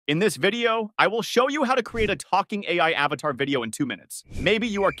In this video, I will show you how to create a talking AI avatar video in 2 minutes. Maybe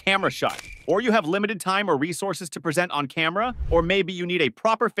you are camera shy, or you have limited time or resources to present on camera, or maybe you need a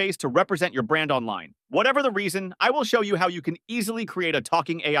proper face to represent your brand online. Whatever the reason, I will show you how you can easily create a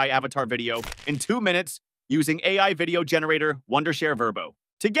talking AI avatar video in 2 minutes using AI video generator Wondershare Virbo.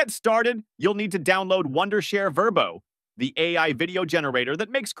 To get started, you'll need to download Wondershare Virbo, the AI video generator that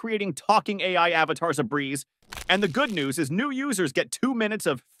makes creating talking AI avatars a breeze. And the good news is new users get 2 minutes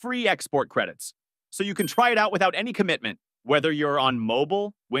of free export credits. So you can try it out without any commitment. Whether you're on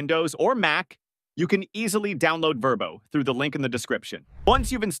mobile, Windows, or Mac, you can easily download Virbo through the link in the description.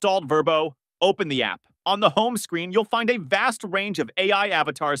 Once you've installed Virbo, open the app. On the home screen, you'll find a vast range of AI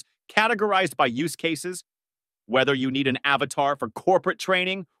avatars categorized by use cases. Whether you need an avatar for corporate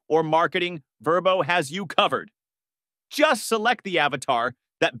training or marketing, Virbo has you covered. Just select the avatar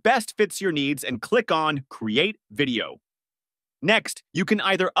that best fits your needs and click on Create Video. Next, you can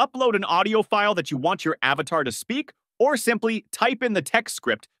either upload an audio file that you want your avatar to speak or simply type in the text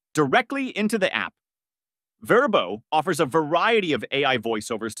script directly into the app. Virbo offers a variety of AI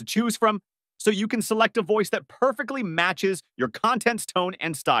voiceovers to choose from, so you can select a voice that perfectly matches your content's tone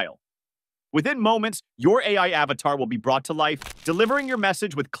and style. Within moments, your AI avatar will be brought to life, delivering your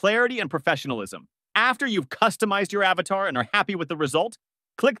message with clarity and professionalism. After you've customized your avatar and are happy with the result,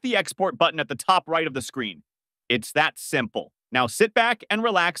 click the export button at the top right of the screen. It's that simple. Now sit back and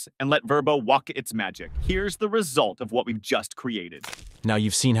relax and let Virbo walk its magic. Here's the result of what we've just created. Now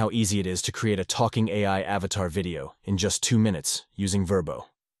you've seen how easy it is to create a talking AI avatar video in just 2 minutes using Virbo.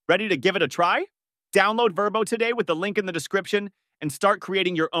 Ready to give it a try? Download Virbo today with the link in the description and start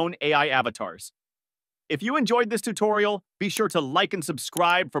creating your own AI avatars. If you enjoyed this tutorial, be sure to like and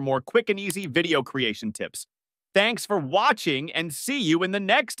subscribe for more quick and easy video creation tips. Thanks for watching and see you in the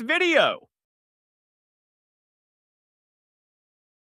next video!